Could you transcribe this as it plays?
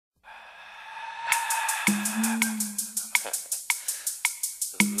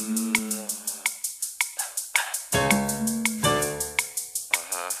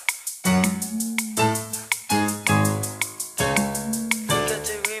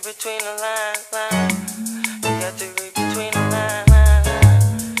between the lines. You got to read between the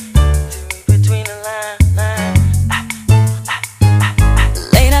lines. Between the lines.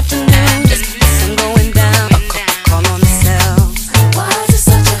 Late afternoon, just sun going down. Call on the cell. Why is it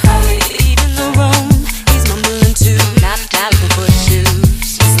such a hurry? Leaving the room, he's mumbling too. Not looking for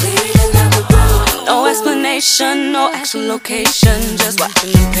shoes. He's leaving out the room. No explanation, no actual location. Just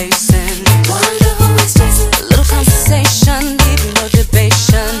watching him pacing. Wonder who he's chasing. A little conversation, leaving no debation.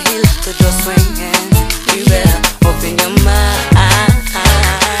 He left the door swinging. You better open your mind.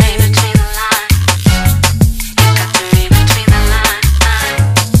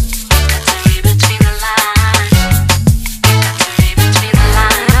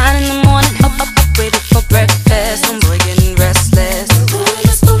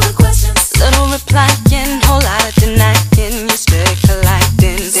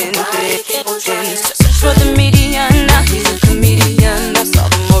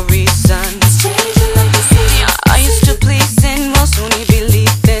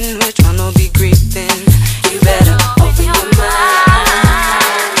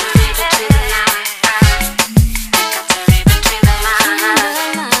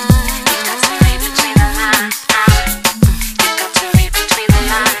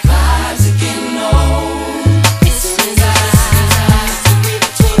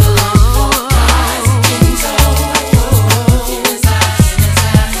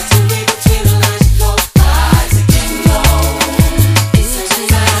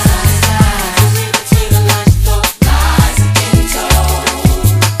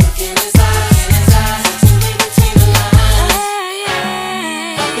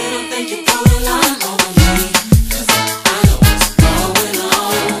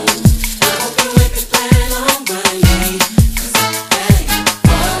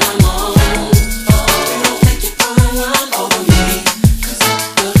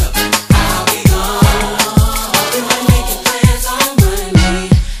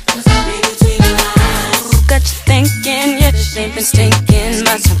 Stinking,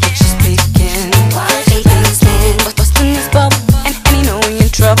 my temperature's peaking. Ain't listening, but busting his bubble, and he know when you're in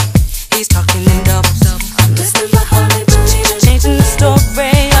trouble. He's talking in doubles. I'm listening, but holding changing the story.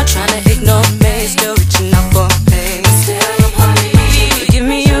 You're trying to ignore me, still reaching out for me. Still I'm hungry. Give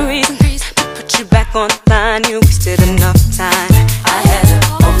me a reason to put you back on the line. You wasted enough time. I had to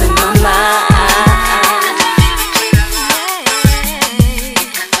open my mind.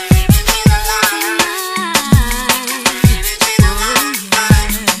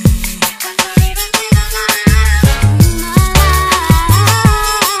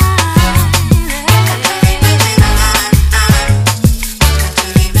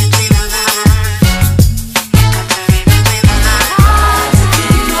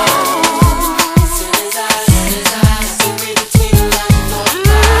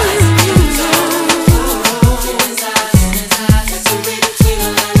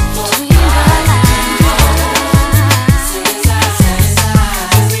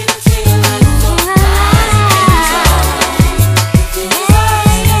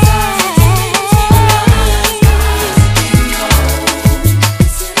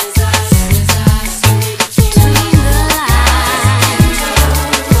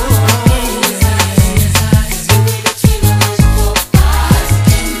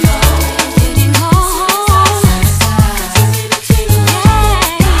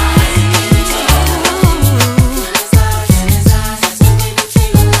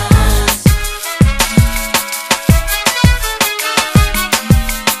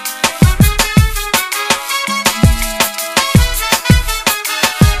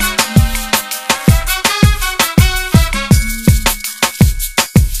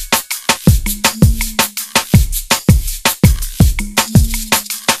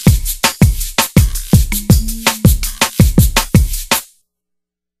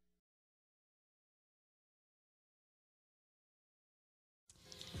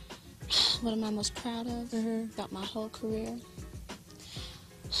 What am I most proud of about my whole career?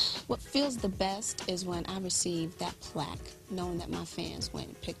 What feels the best is when I received that plaque, knowing that my fans went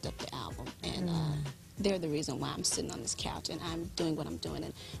and picked up the album. And they're the reason why I'm sitting on this couch and I'm doing what I'm doing,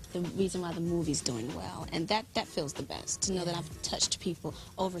 and the reason why the movie's doing well. And that feels the best, to know that I've touched people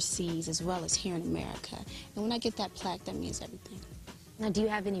overseas as well as here in America. And when I get that plaque, that means everything. Now, do you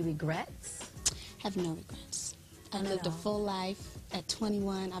have any regrets? I have no regrets. I've lived a full life. At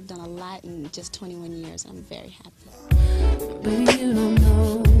 21, I've done a lot in just 21 years. I'm very happy. Baby, you don't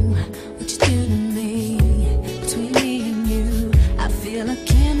know.